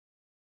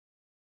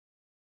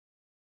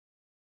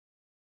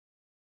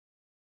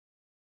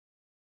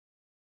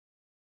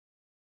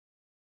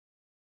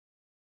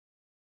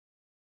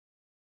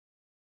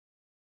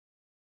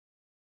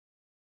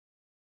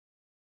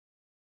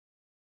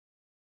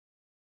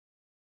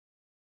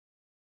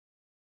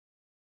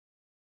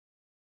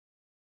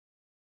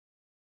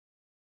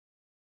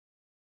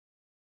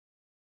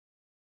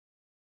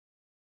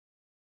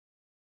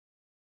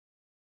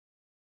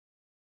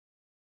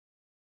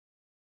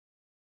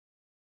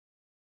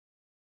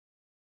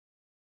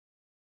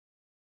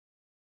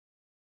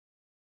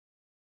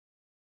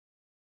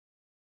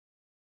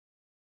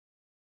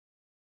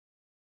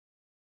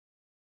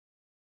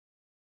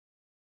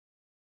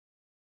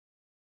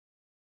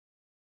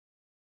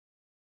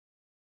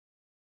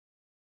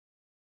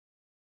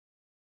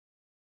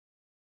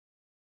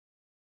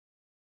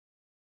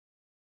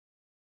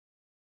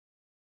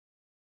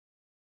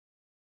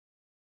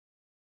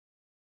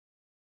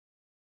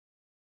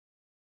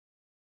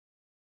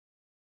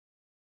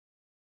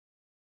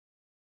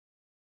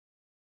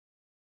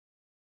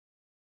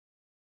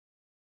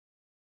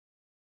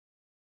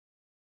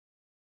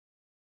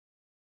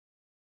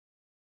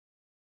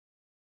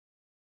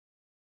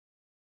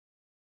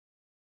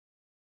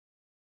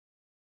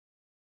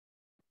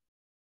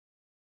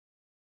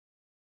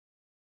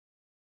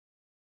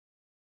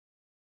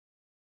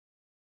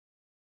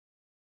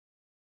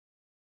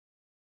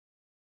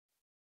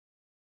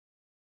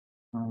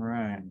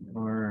right,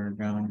 we're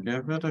gonna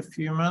give it a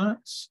few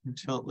minutes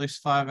until at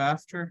least 5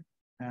 after,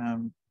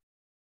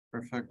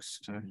 for folks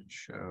to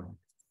show.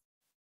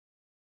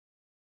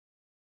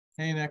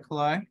 Hey,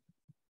 Nikolai. Good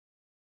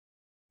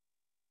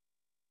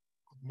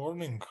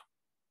morning.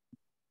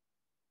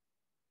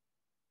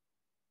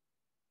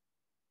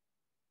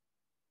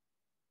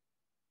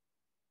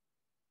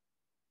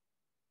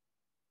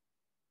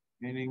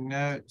 Meeting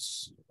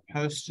notes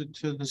posted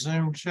to the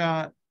Zoom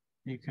chat.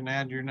 You can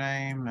add your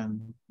name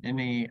and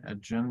any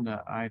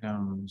agenda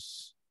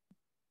items.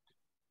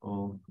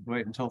 We'll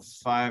wait until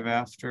 5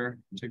 after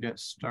to get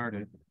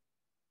started.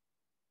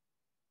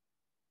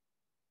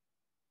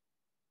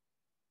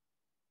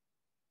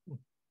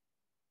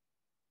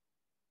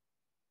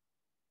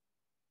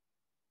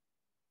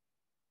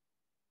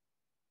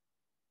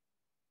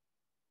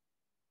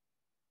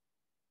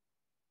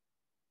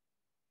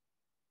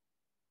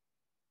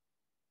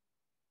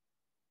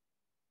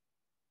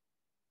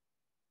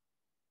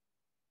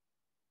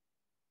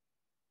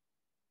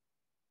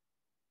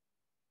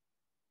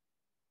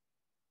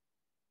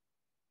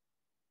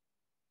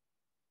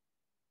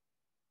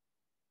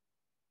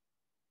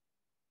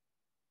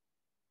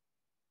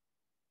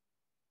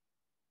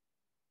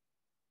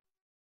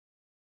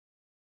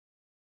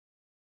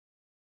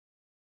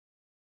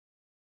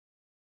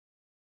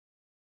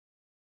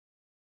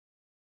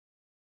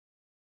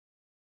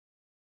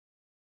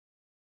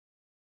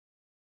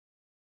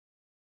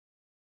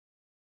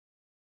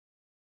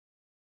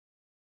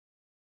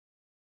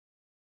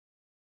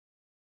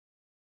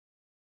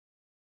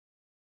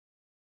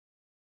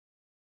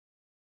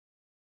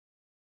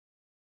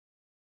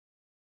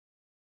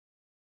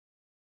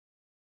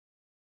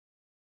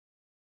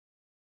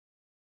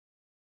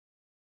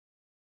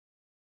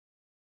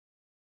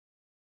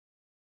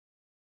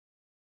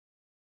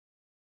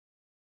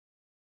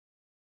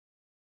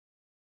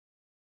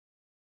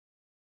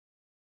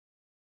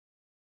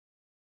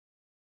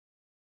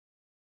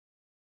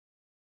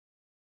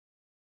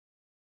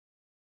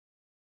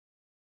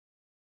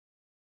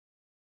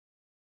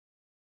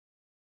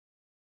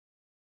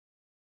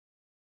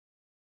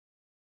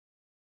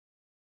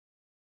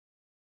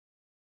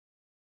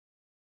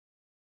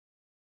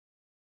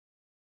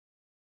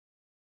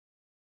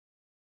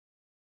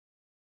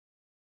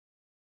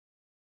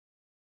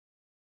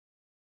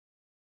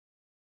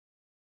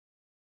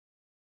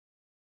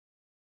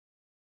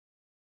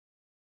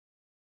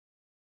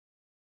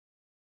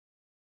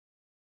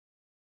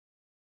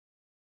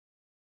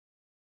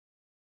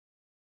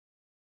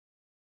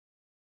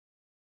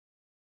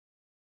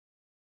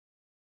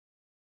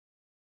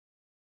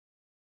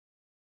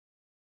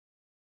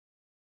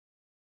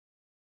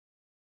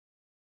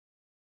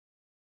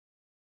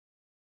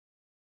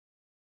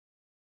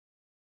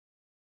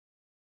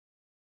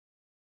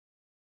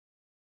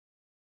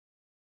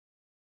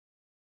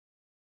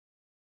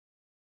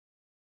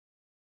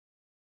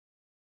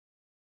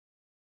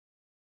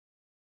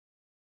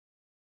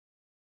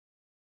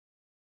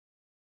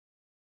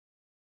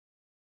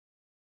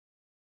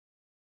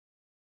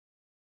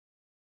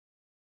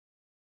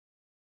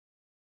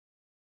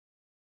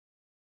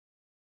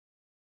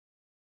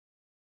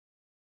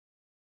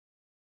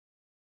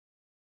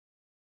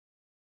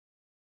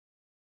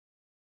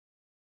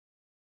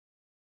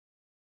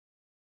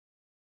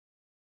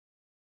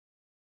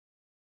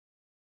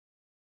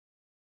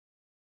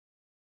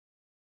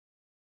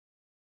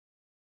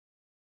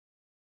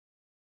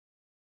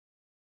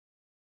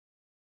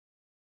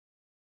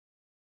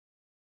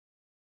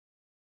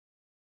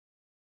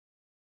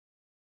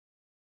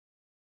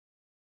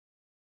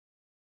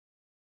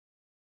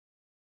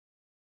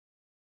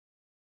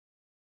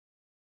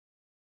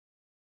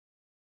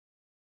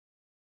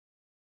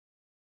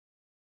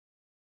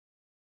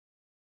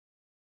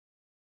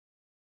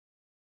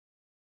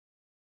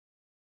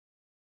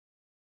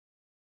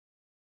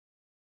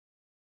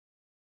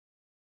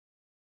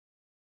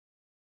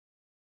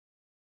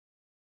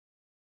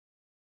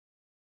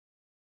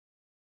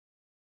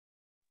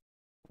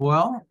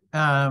 Well,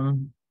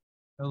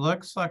 it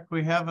looks like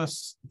we have a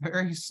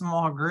very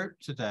small group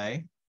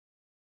today.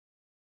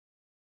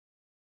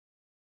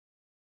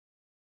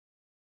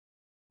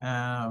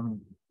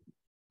 Do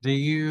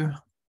you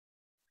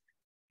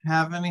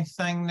have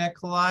anything,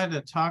 Nikolai,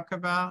 to talk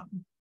about?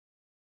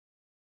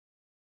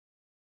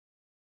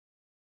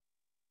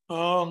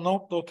 No,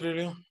 not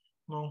really.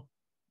 No.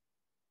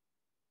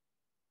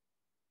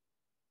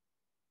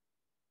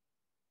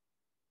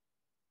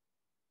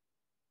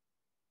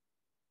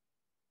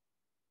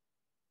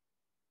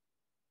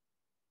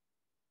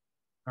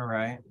 All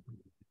right.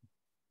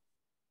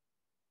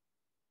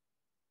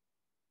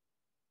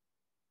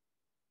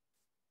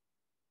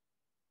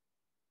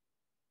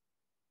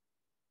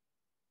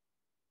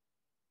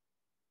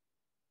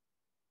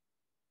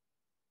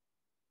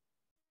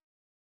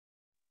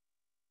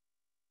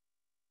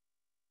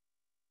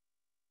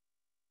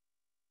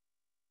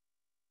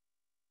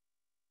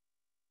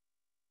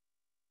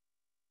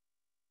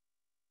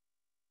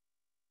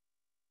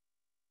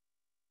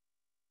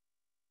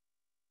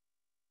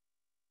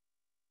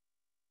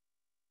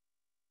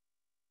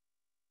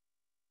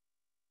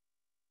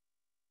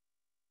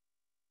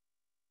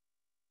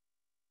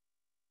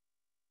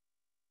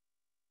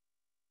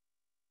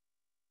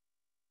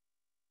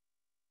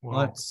 Wow.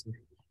 Let's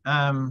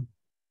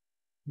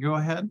go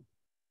ahead.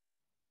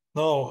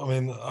 No, I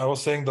mean, I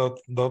was saying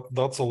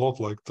that's a lot,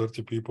 like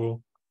 30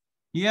 people.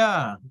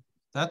 Yeah,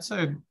 that's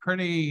a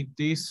pretty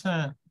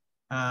decent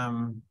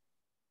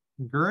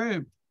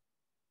group.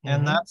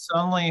 And that's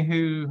only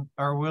who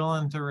are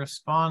willing to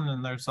respond,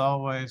 and there's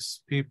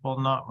always people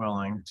not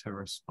willing to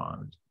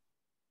respond.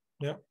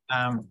 Yeah.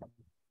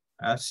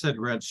 I said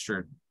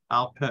registered.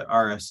 I'll put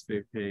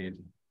RSVP'd.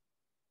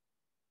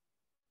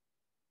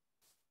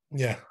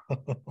 Yeah.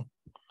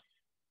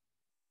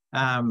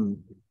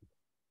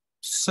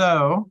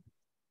 So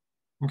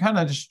I'm kind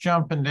of just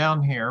jumping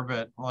down here,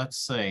 but let's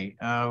see.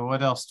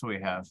 What else do we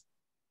have?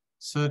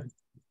 So,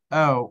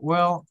 oh,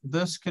 well,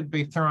 this could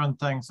be throwing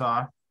things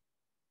off.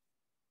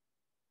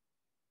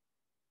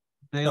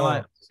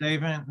 Daylight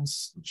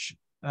savings,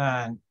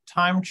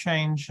 time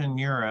change in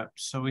Europe.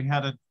 So we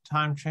had a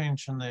time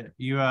change in the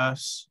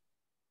US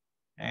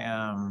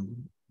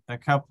a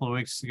couple of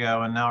weeks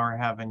ago, and now we're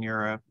having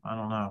Europe. I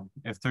don't know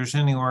if there's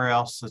anywhere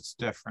else that's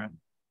different.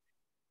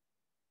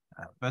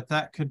 But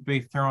that could be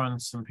throwing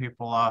some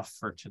people off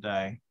for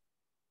today.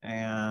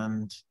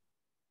 And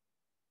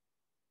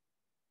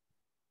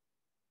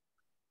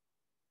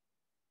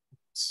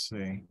let's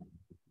see.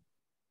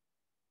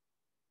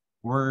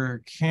 We're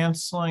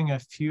canceling a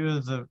few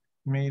of the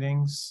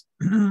meetings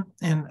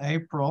in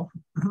April.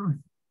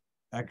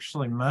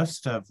 Actually,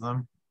 most of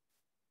them.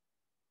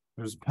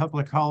 There's a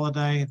public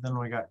holiday, then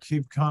we got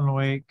KubeCon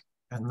week,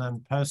 and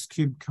then post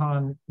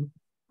KubeCon,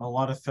 a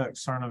lot of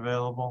folks aren't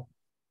available.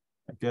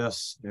 I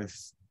guess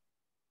if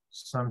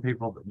some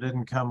people that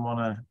didn't come want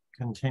to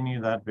continue,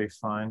 that'd be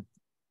fine.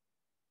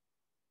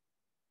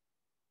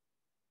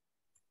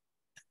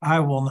 I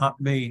will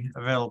not be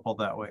available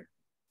that week.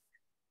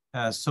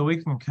 So we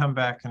can come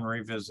back and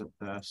revisit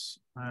this.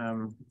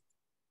 I'm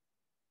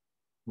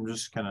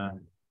just gonna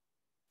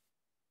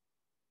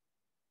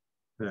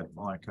put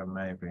like a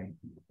maybe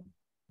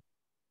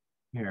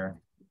here.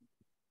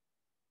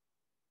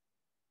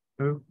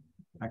 Oop,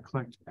 I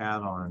clicked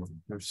add on.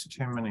 There's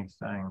too many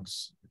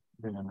things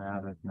being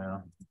added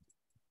now.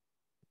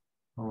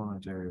 I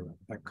want to do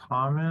a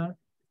comment.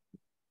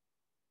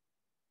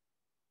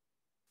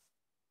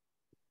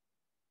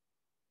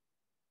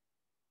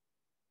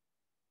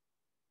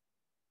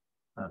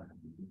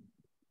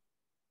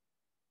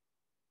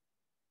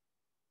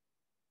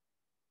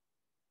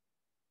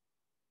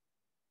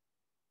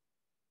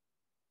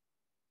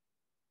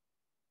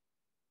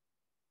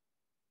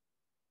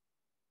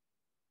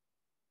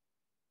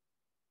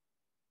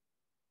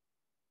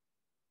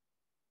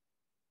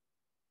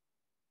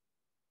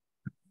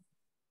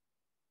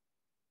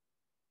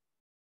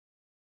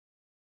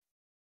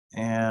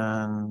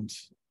 And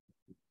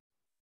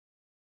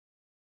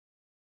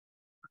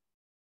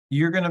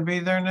you're going to be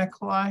there,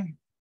 Nikolai,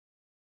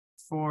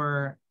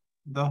 for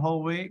the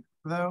whole week,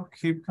 though,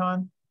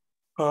 KubeCon?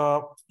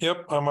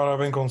 Yep, I'm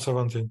arriving on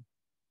 17.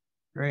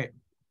 Great.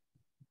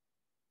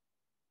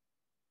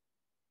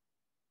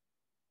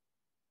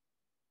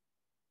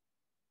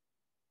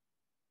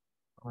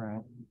 All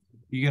right.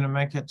 You going to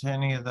make it to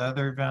any of the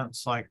other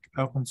events like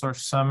Open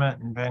Source Summit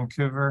in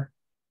Vancouver?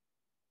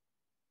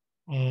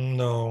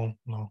 No.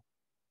 Do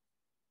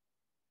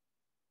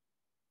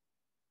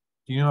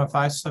you know if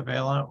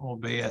iSurveillance will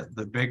be at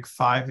the Big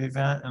 5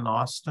 event in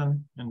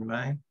Austin in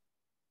May?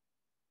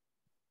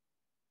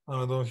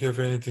 I don't have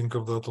anything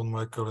of that on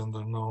my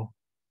calendar, no.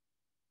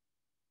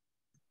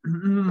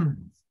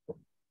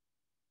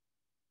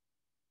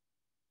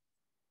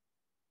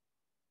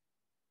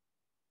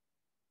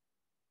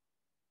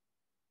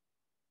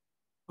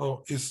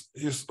 Oh, is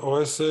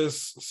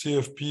OSS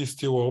CFP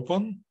still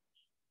open?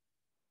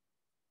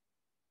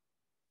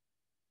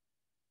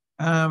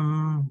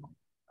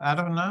 I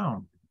don't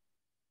know.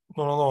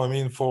 No. I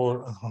mean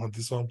for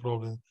this one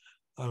probably.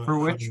 For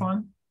which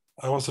one?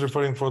 I was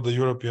referring for the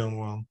European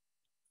one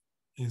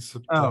in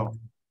September. Oh,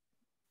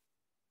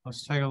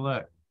 let's take a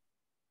look.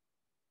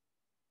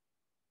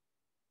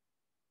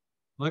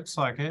 Looks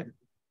like it.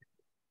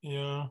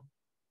 Yeah.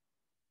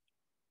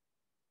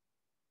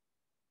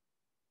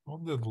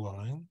 What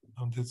deadline?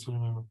 I did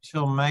remember.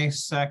 Till May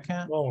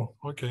 2nd. Oh,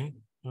 okay.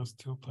 There's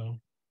still time.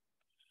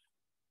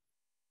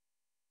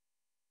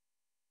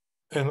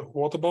 And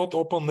what about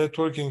Open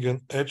Networking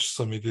and Edge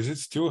Summit? Is it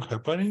still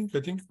happening?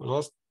 I think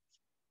last.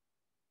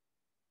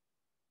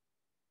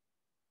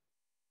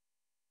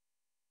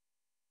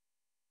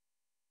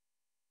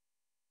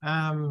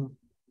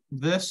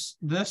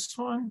 This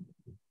one?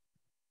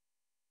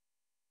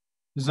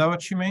 Is that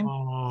what you mean?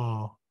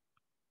 Oh,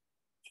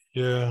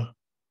 yeah.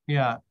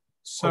 Yeah.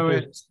 So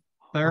Okay.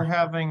 they're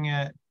having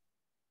it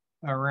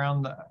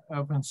around the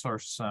Open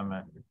Source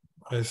Summit.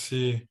 I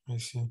see.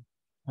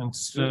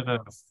 Instead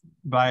of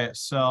by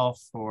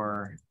itself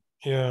or.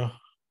 Yeah.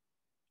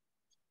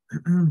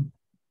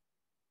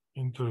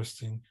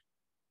 Interesting.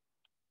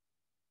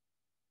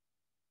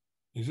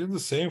 Is it the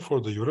same for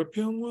the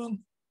European one?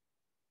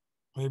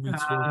 Maybe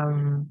it's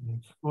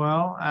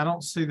well, I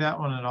don't see that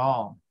one at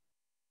all.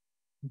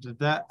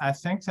 I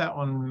think that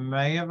one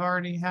may have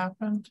already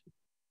happened.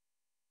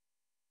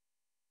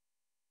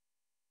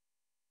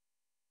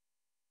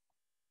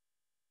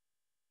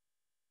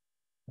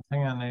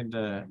 think I need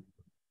to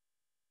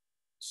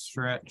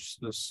stretch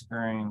the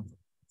screen.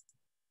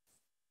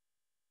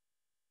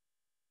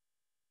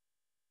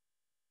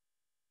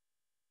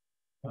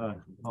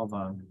 Hold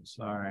on,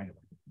 sorry.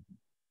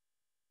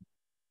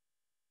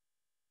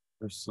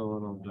 There's a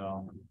little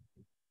dull.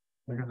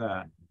 Look at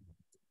that.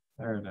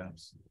 There it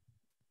is.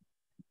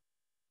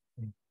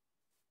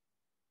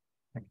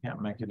 I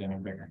can't make it any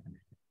bigger.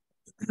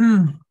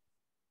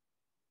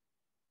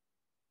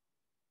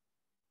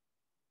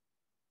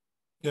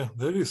 Yeah,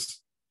 there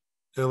is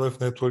LF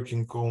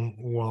networking on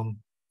one.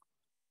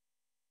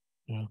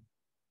 Yeah.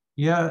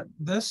 Yeah,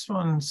 this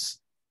one's,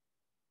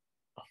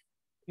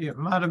 it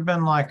might have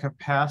been like a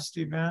past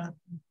event,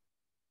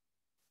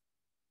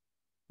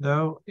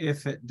 though,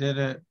 if it did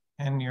it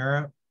in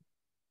Europe.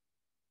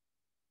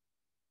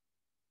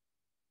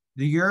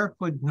 The Europe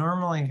would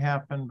normally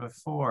happen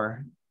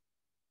before.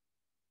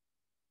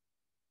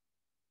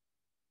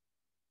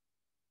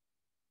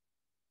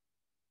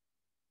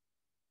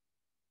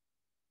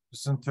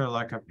 Isn't there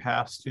like a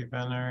past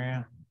event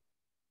area?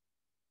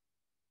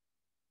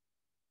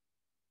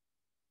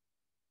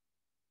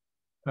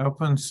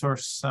 Open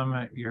Source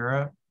Summit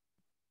Europe.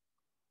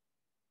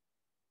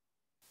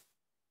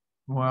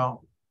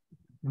 Well,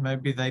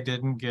 maybe they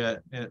didn't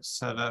get it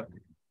set up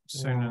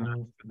soon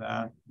enough for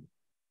that.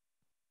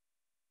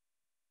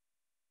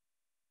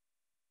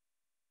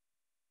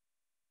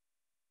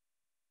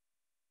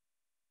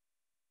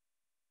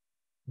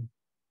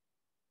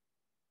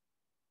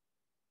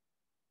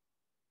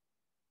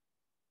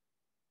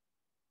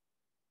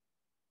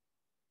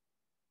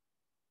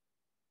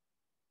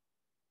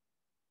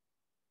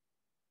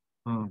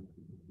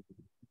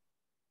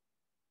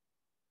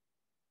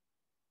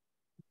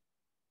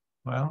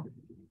 Well,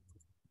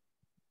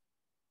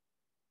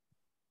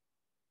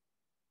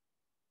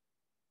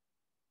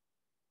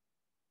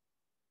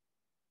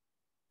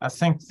 I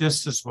think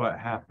this is what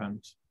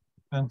happened.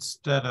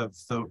 Instead of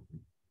the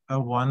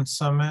O1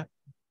 summit,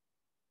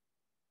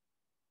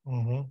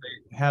 they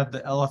had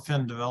the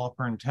Elephant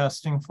Developer and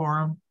Testing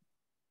Forum.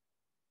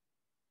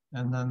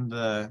 And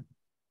then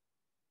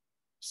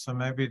so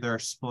maybe they're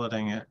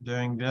splitting it,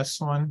 doing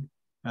this one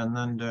and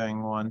then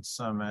doing one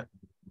summit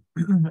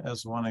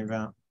as one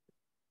event.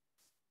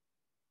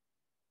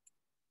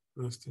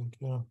 Interesting,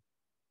 yeah.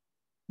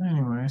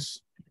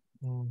 Anyways.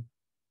 All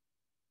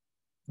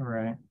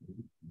right.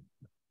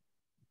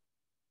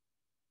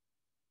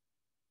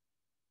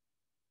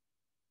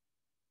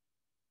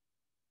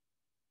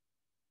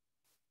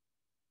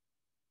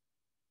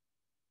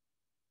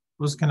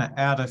 Was going to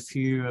add a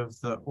few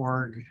of the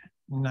org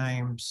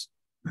names.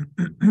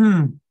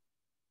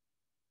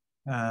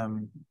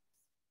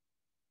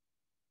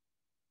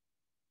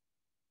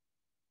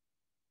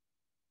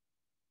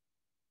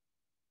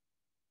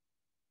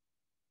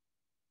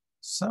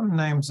 Some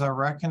names I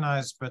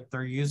recognize, but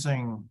they're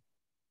using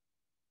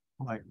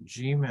like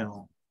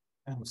Gmail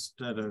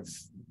instead of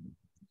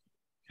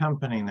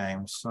company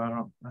names. So I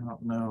don't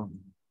know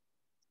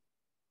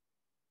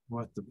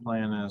what the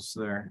plan is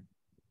there.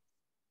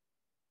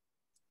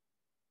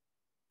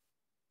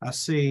 I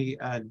see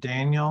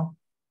Daniel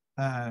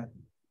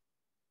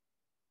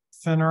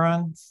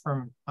Finneran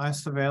from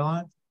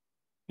Isovalent.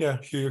 Yeah,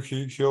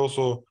 he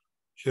also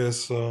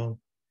has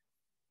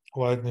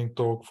lightning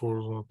talk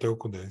for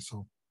Telco Day.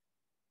 So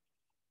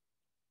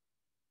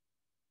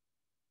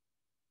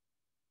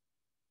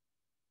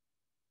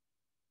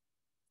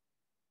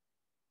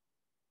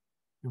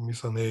you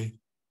miss an A.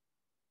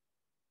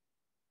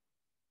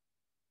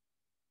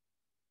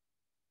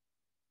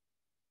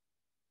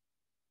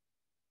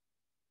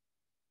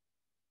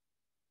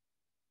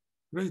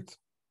 Great.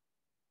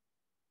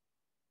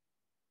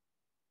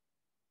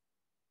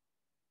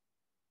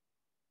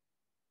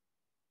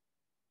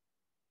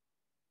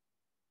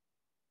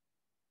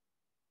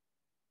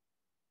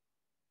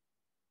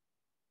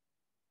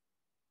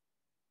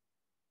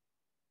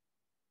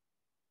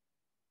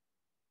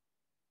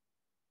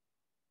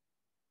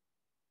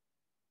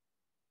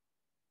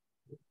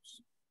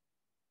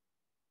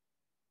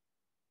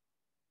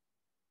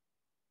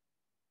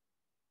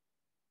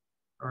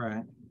 All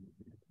right.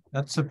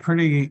 That's a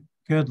pretty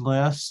good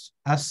list.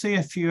 I see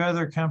a few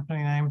other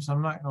company names.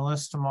 I'm not going to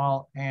list them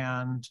all.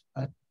 And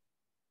I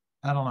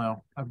don't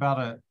know,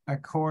 about a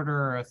quarter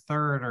or a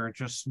third are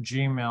just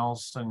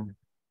Gmails and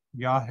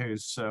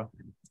Yahoos. So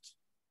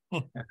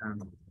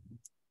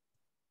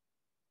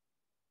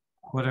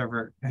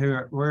wherever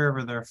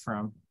they're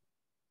from.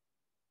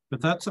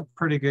 But that's a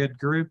pretty good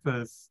group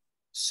of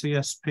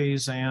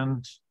CSPs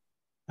and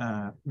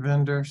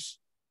vendors,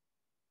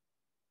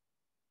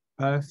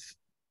 both.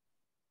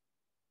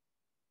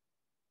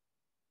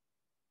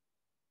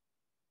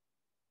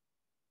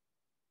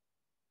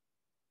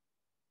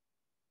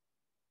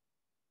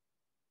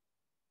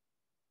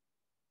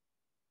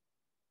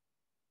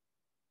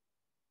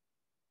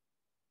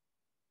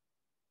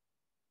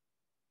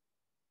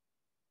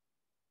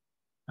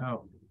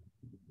 Oh,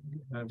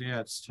 yeah,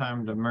 it's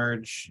time to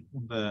merge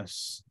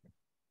this.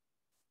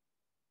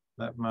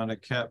 That might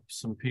have kept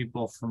some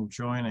people from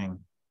joining.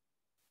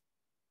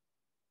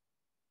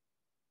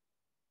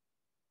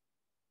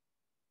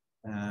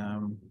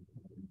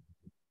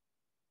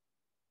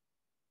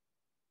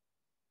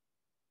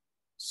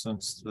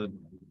 Since the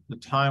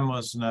time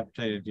wasn't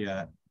updated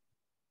yet.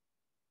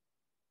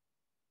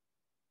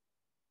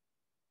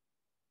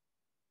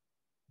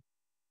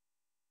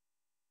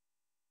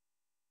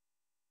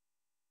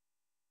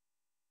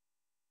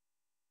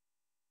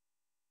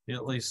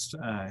 At least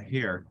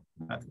here.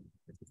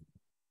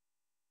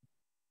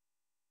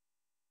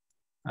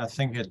 I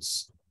think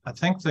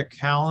the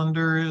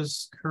calendar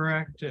is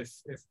correct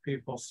if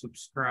people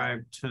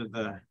subscribe to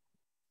the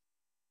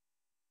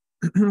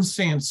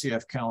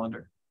CNCF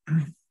calendar.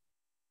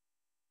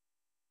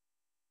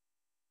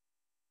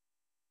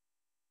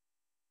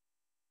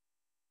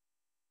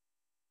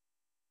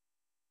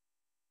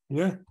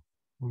 Yeah,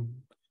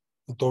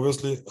 it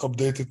obviously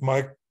updated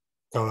my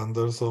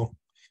calendar, so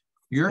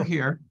you're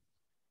here.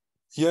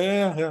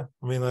 Yeah.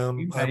 I mean,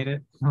 you made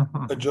it.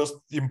 I just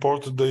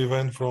imported the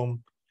event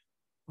from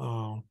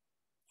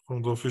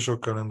the official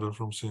calendar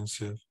from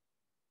CNCF.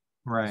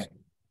 Right.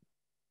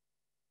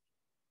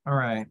 All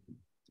right.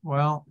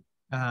 Well,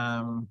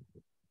 I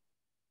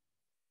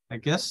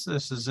guess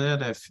this is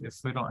it. If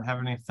we don't have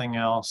anything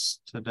else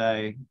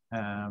today,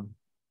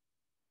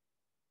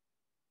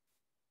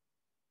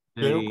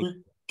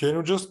 Can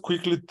you just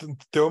quickly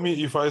tell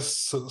me if I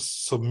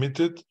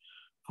submitted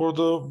for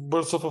the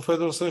Birds of a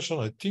Feather session?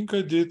 I think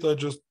I did.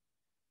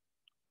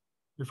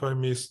 If I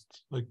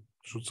missed, I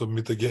should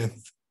submit again.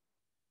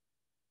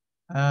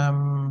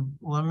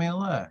 Let me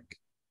look.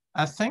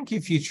 I think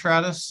if you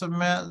try to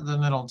submit,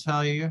 then it'll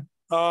tell you.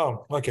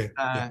 Oh, okay.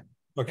 Yeah.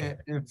 Okay.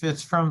 If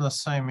it's from the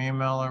same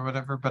email or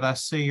whatever, but I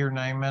see your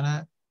name in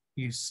it.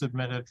 You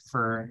submitted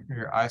for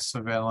your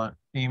iSurveillance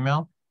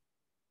email.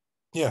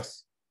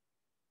 Yes.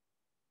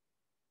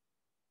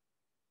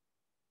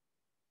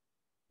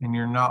 And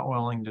you're not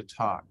willing to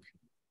talk.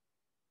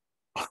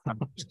 I'm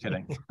just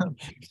kidding.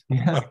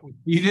 Yeah,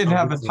 you didn't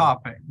have a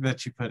topic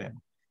that you put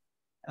in.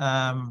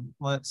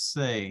 Let's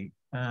see.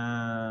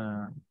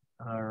 All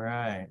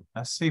right.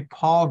 I see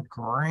Paul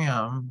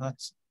Graham.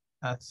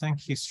 I think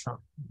he's from,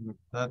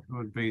 that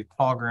would be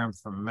Paul Graham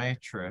from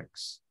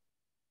Matrix.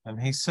 And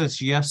he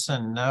says yes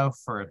and no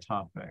for a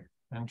topic.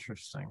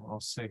 Interesting. We'll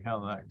see how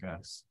that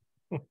goes.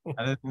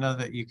 I didn't know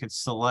that you could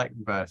select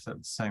both at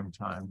the same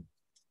time.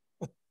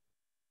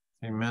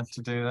 He meant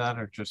to do that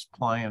or just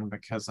playing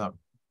because I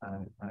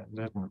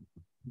didn't.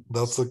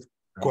 That's a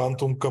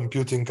quantum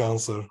computing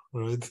answer,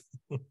 right?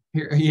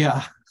 Here,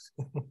 yeah.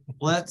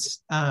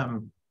 Let's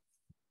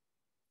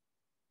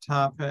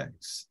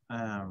topics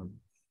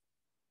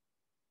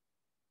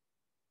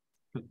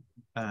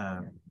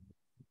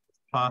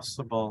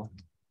possible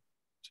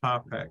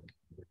topic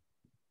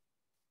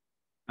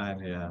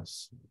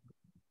ideas.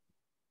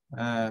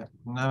 I'll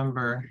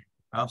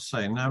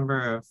say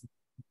number of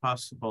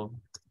possible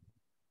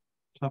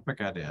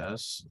topic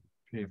ideas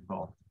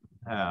people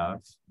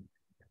have.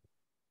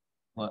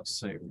 Let's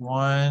see,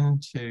 1,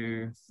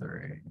 2, 3,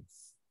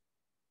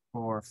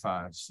 4,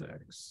 5,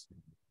 6,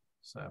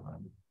 7.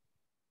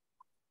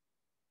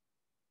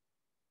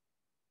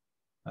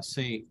 I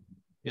see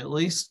at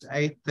least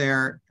 8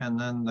 there, and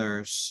then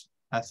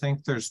I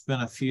think there's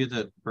been a few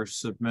that were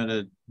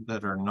submitted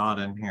that are not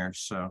in here.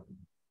 So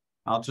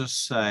I'll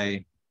just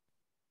say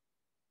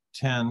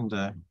 10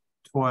 to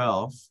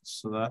 12.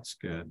 So that's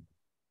good.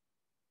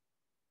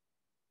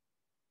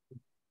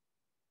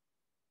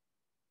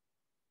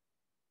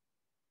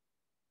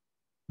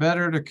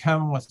 Better to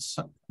come with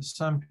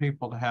some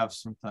people to have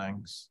some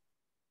things.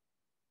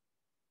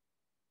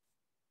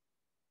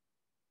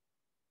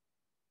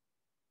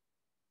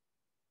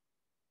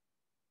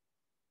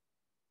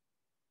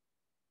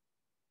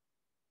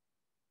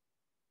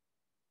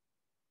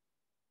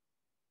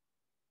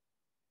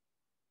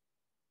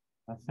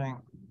 I think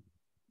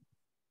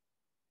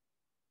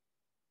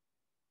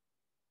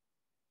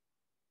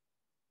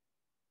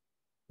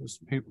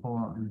just people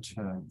wanting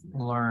to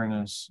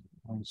learn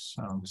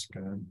sounds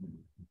good.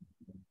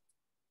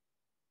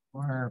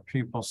 Why are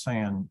people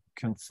saying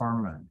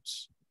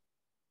conformance?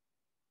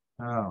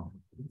 Oh,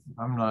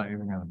 I'm not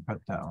even going to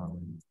put that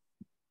one.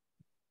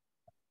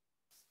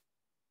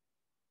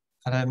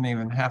 I didn't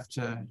even have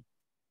to.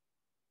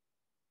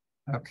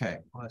 Okay,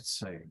 let's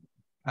see.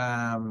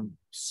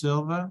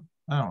 Silva.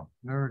 Oh,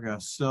 there we go.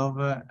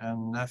 Silva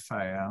and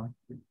Nephael.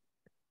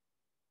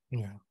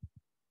 Yeah.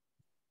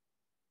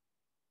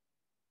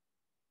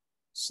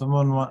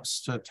 Someone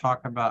wants to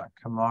talk about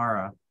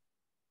Kamara.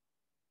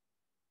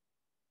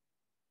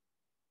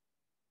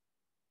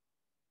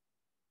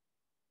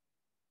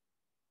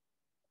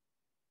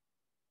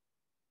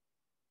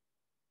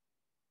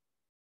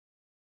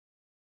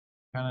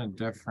 Kind of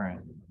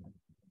different.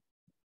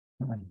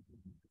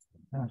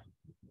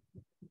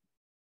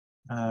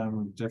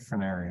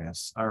 Different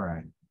areas. All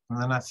right.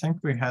 And then I think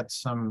we had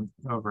some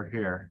over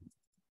here.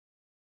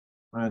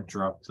 I'm going to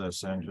drop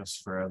this in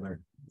just for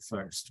other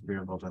folks to be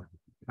able to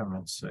come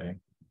and see.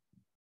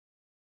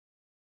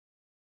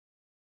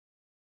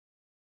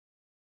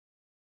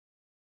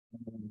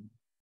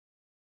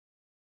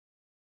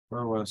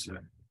 Where was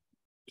it?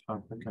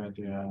 Topic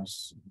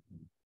ideas.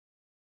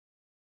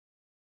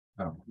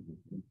 Oh.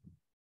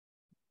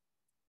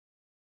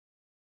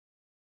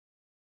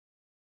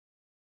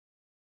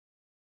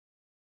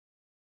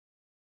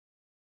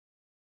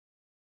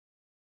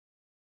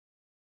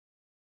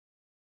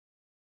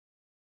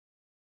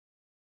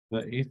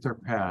 The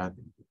Etherpad.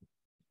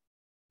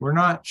 We're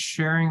not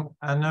sharing.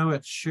 I know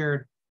it's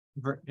shared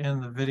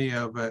in the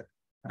video, but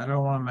I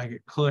don't want to make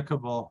it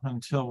clickable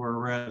until we're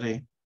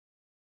ready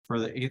for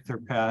the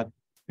Etherpad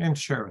and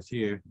share it with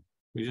you.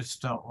 We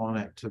just don't want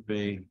it to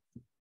be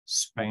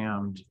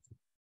spammed.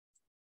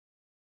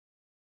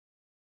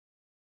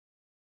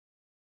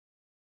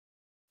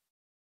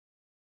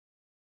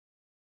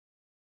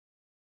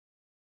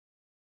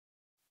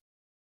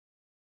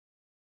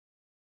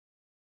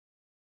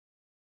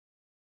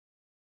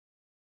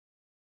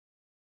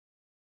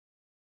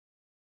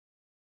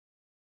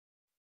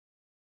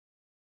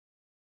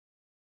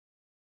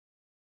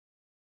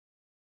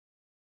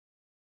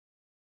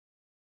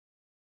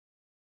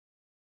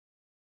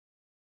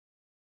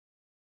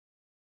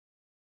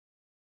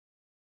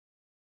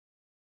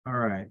 All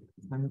right,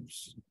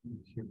 oops,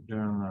 keep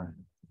doing the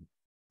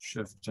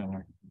shift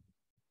enter.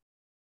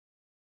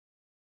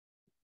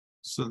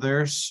 So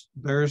there's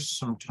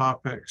some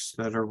topics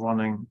that are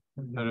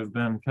that have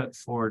been put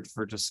forward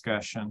for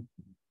discussion.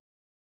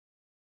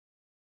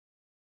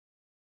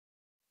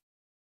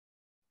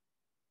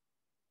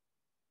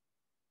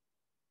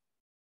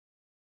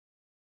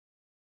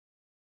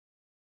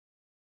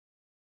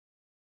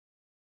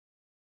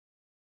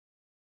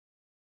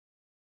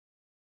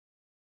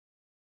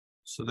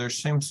 So there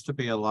seems to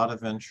be a lot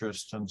of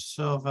interest in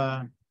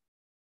Silva.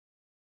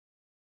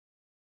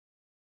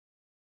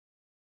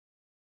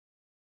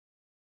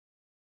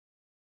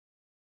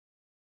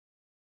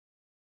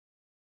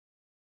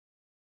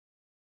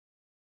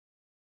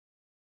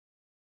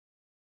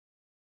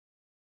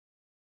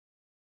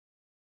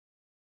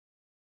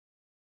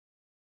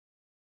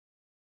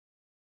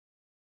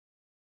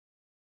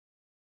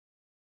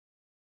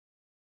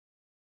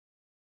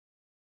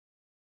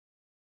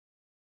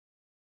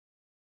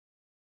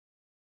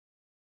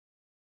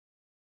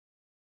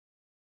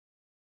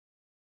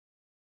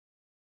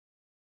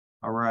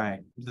 All right,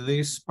 do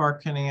these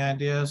spark any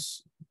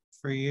ideas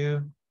for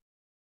you,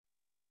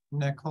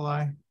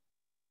 Nikolai?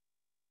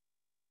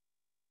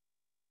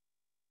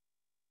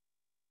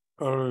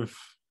 You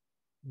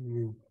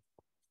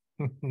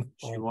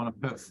want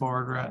to put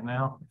forward right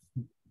now?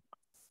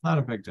 Not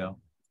a big deal.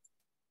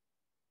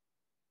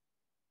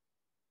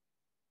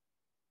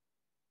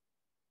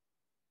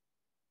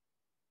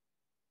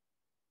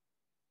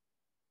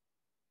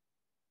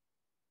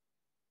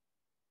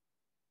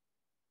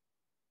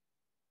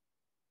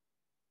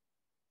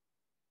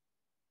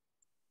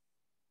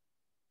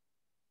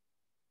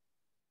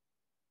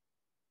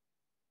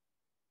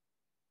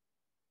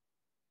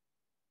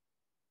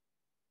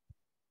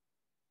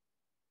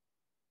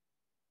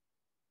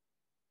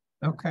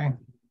 Okay.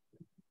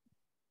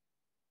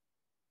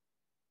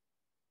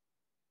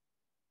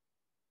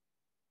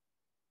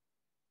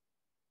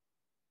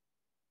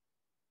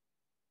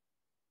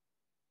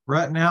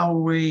 Right now,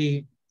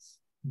 we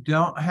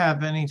don't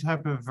have any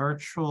type of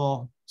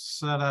virtual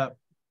setup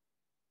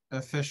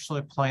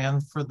officially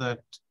planned for the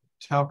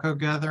telco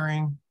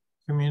gathering,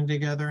 community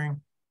gathering.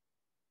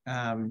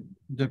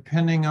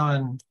 Depending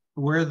on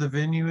where the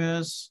venue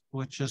is,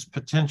 which is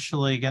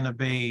potentially going to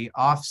be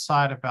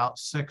offsite, about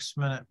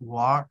 6-minute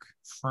walk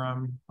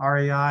from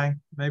REI,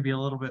 maybe a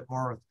little bit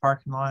more with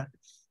parking lot,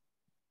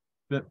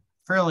 but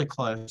fairly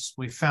close.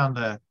 We found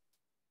a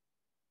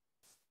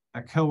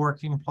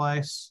co-working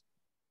place,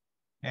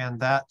 and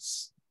that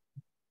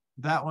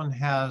one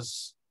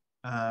has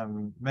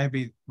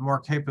maybe more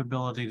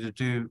capability to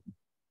do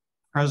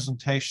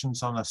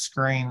presentations on a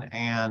screen,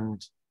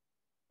 and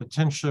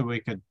potentially we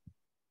could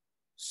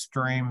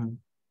stream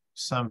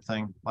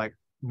something like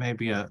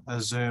maybe a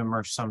Zoom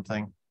or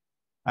something.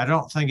 I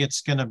don't think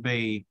it's going to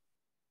be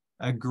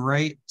a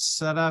great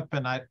setup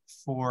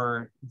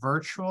for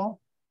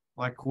virtual,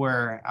 like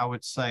where I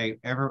would say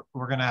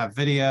we're going to have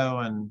video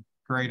and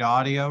great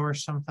audio or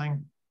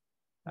something.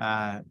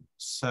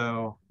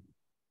 So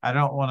I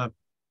don't want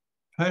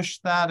to push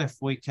that. If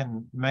we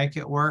can make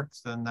it work,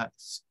 then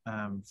that's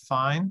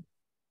fine.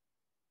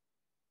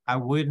 I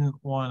wouldn't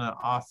want to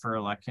offer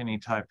like any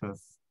type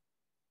of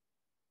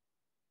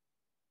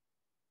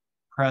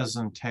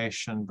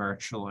presentation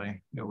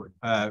virtually. It would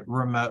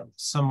remote,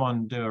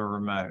 someone do a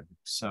remote.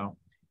 So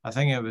I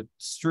think it would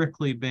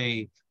strictly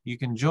be, you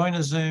can join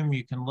a Zoom,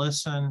 you can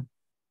listen,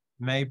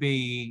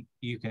 maybe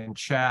you can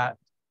chat.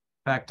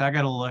 In fact, I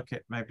got to look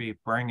at maybe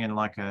bringing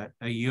like a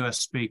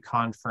USB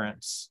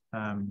conference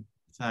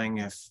thing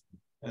as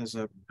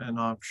an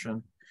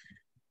option.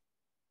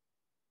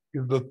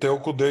 Is the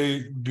telco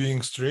day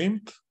being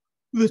streamed?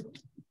 The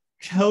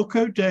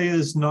telco day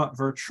is not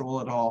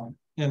virtual at all,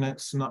 and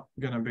it's not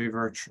going to be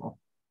virtual.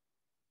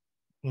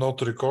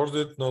 Not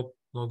recorded, not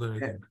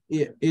anything.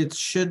 It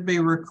should be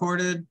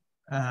recorded,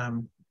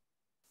 and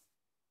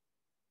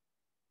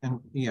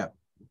yeah,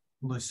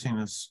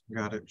 Lucina's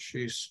got it.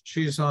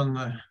 She's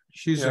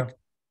a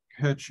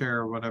co-chair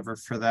or whatever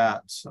for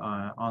that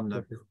on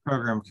the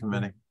program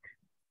committee.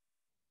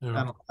 Yeah.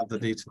 I don't have the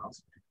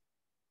details.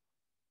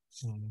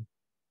 Mm.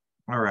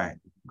 All right,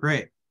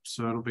 great.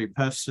 So it'll be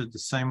posted the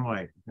same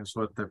way as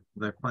what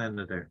they plan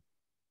to do.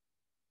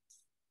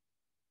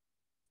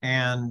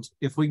 And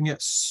if we can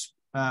get,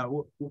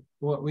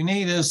 what we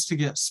need is to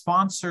get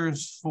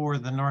sponsors for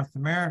the North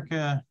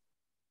America,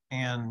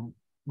 and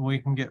we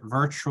can get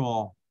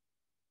virtual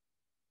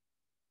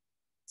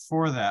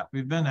for that.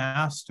 We've been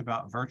asked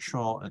about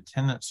virtual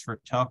attendance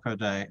for Telco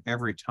Day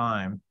every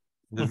time.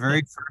 The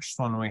very first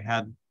one, we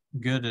had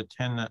good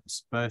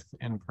attendance, both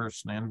in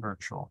person and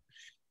virtual,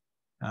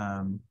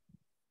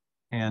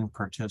 and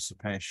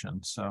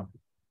participation. So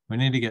we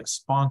need to get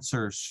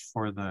sponsors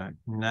for the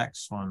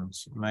next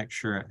ones, make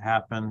sure it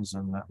happens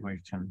and that we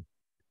can.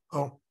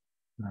 Oh.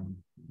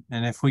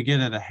 And if we get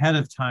it ahead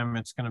of time,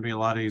 it's going to be a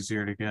lot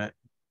easier to get,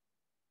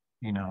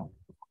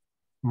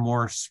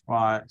 more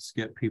spots,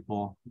 get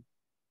people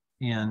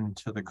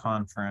into the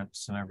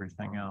conference and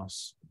everything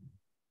else.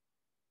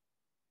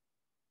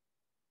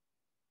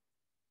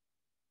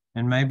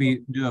 And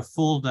maybe do a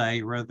full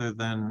day rather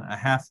than a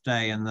half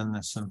day and then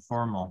this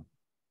informal,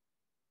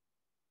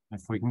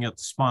 if we can get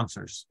the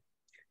sponsors.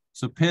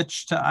 So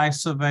pitch to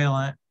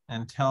Isovalent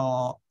and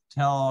tell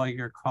all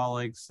your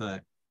colleagues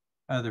that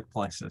other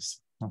places.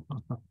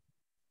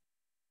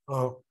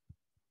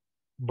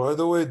 By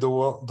the way, the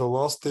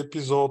last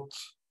episode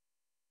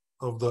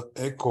of the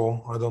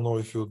Echo, I don't know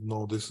if you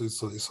know this,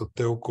 it's a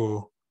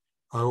telco.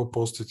 I will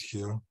post it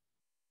here.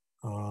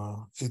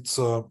 I'm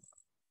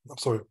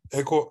sorry,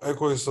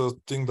 Echo is a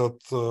thing that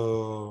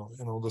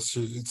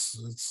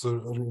it's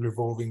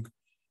revolving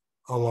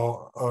a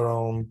lot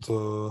around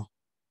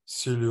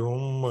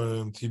Cilium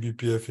and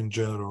eBPF in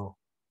general.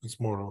 It's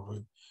more of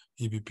a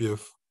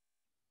eBPF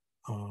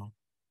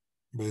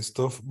based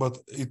stuff, but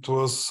it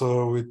was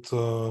with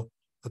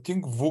I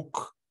think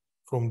Vuk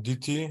from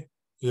DT.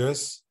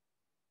 Yes.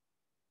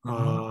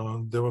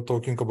 They were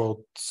talking about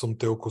some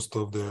telco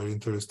stuff there.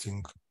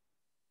 Interesting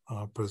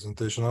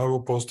presentation. I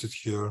will post it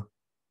here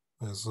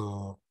as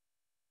a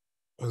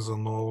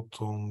note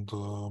on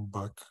the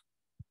back.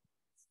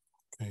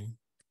 Okay.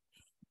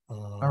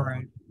 All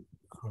right.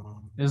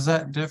 Is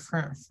that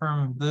different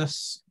from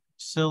this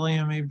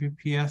Cilium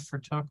eBPF for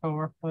telco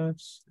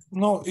workloads?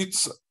 No,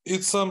 it's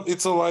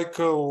like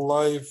a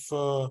live.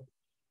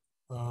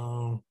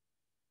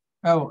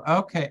 Oh,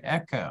 okay,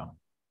 Echo.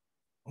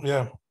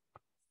 Yeah.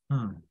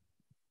 All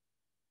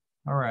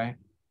right.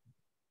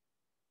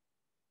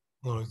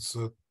 No, it's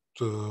at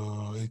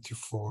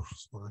 84.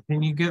 Sorry.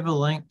 Can you give a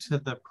link to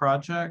the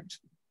project?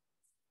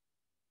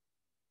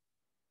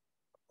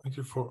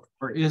 84.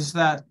 Or is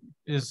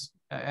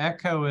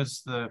Echo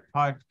is the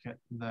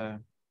podcast?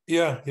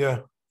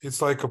 Yeah.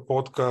 It's like a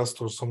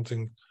podcast or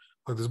something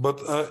like this.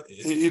 But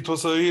it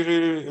was a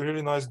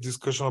really nice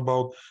discussion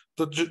about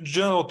the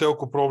general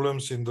telco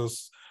problems in the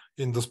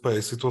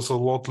space. It was a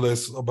lot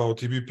less about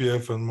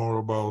eBPF and more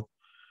about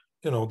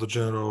the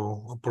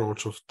general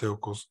approach of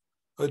telcos.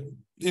 Some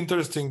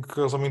interesting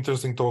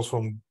thoughts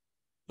from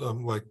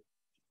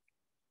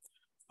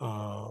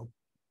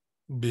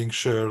being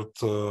shared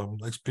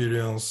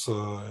experience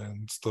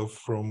and stuff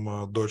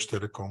from Deutsche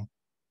Telekom.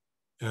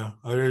 Yeah,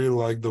 I really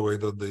like the way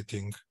that they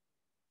think.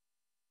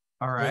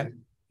 All right.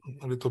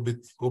 A little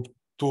bit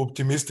too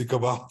optimistic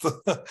about,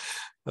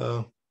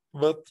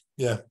 but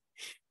yeah.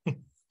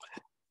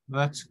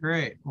 That's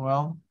great.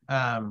 Well,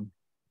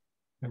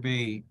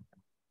 maybe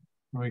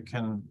we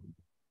can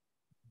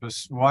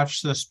just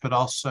watch this, but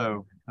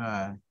also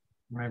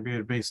maybe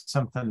it'd be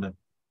something to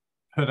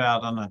put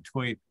out on a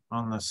tweet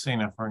on the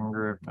CNF working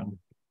group and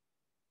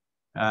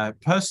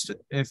post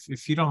it,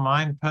 if you don't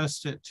mind,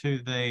 post it to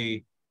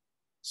the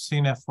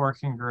CNF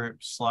working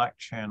group Slack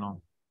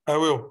channel. I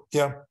will.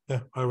 Yeah,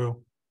 I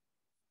will.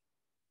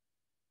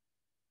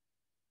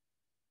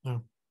 Yeah.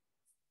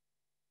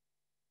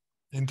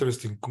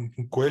 Interesting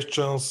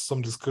questions,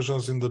 some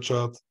discussions in the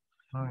chat.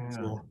 Oh yeah.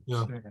 So,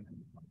 yeah.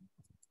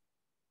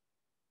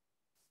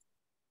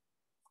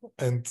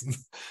 And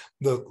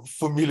the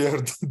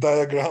familiar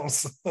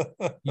diagrams.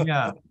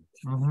 Yeah.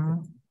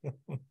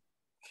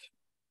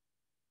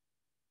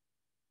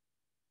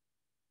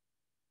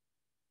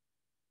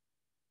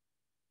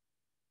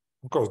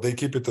 Of course, they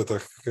keep it at a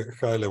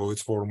high level.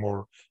 It's for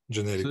more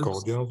generic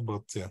audience,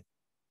 but yeah,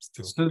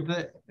 still. So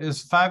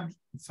is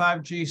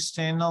 5G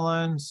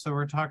standalone? So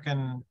we're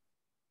talking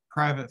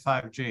private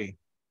 5G.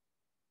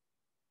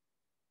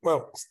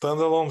 Well,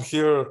 standalone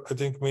here, I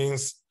think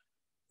means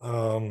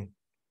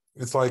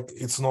it's like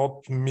it's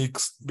not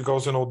mixed,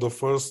 because the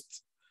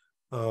first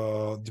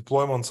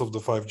deployments of the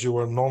 5G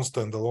were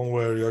non-standalone,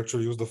 where you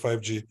actually use the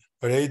 5G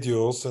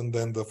radios and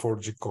then the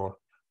 4G core.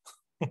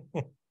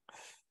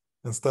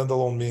 And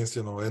standalone means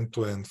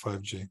end-to-end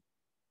 5G.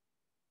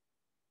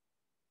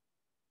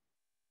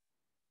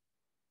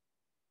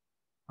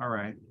 All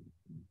right.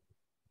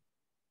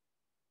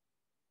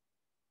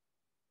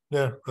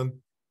 Yeah,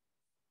 and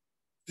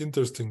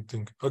interesting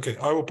thing. Okay,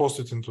 I will post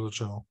it into the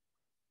channel.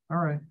 All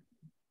right.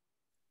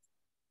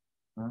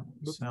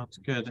 Sounds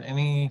good.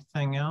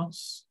 Anything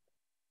else?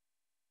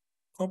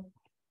 Oh,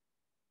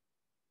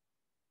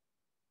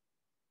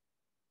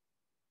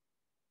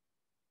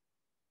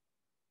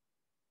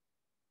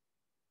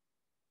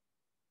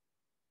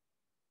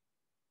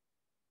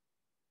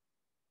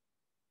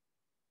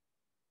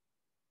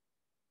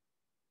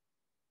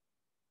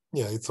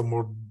 yeah, it's a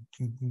more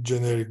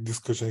generic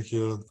discussion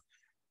here.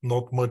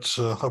 Not much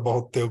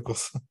about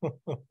telcos.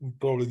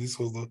 Probably this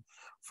was the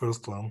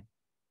first one.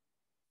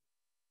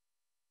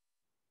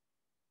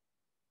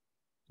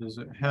 Does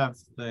it have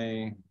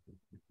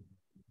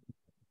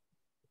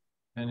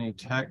any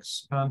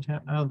text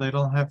content? Oh, they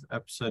don't have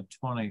episode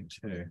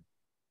 22.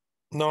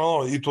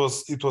 No, it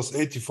was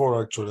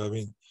 84 actually. I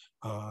mean,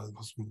 it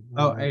was.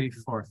 Oh,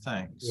 84.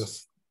 Thanks.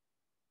 Yes.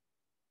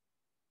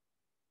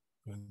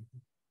 They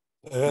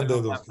And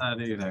don't have that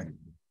either.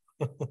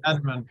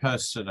 Admin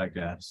posted, I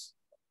guess.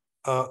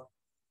 I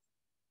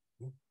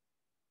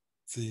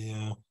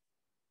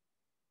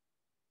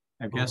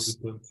guess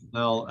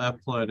they'll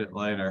upload it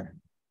later.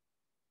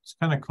 It's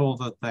kind of cool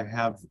that they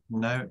have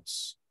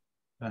notes,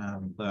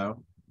 though.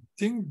 I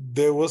think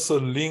there was a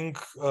link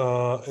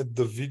at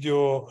the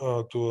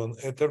video to an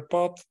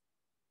Etherpad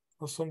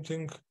or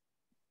something.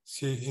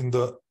 See in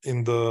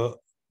the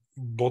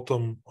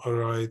bottom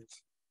right.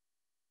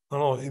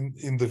 No,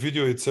 in the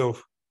video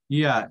itself.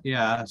 Yeah,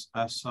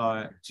 I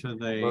saw it.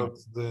 But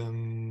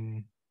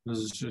then this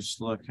is just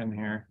looking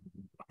here.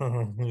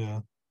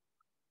 Yeah.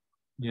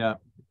 Yeah.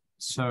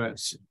 So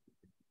it's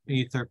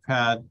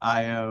Etherpad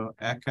IO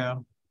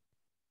Echo.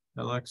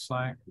 It looks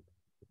like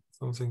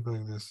something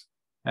like this.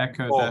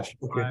 Echo dash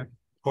 5.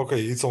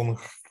 Okay, it's on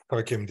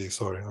HackMD.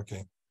 Sorry.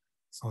 Okay,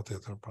 it's not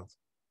Etherpad.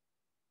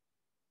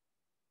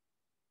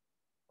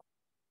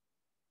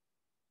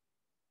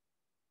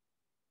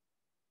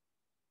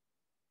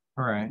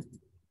 All right.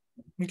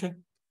 Okay.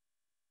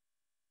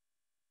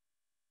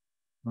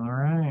 All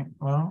right.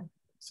 Well,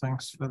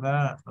 thanks for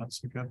that.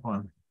 That's a good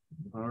one.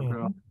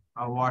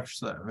 I'll watch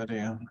that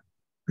video.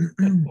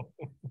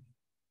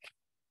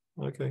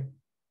 Okay.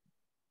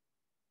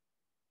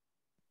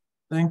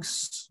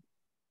 Thanks,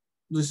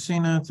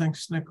 Lucina.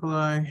 Thanks,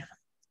 Nikolai.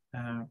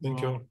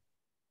 Thank you.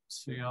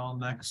 See y'all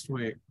next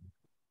week.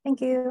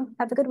 Thank you.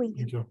 Have a good week.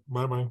 Thank you.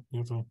 Bye-bye.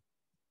 You too.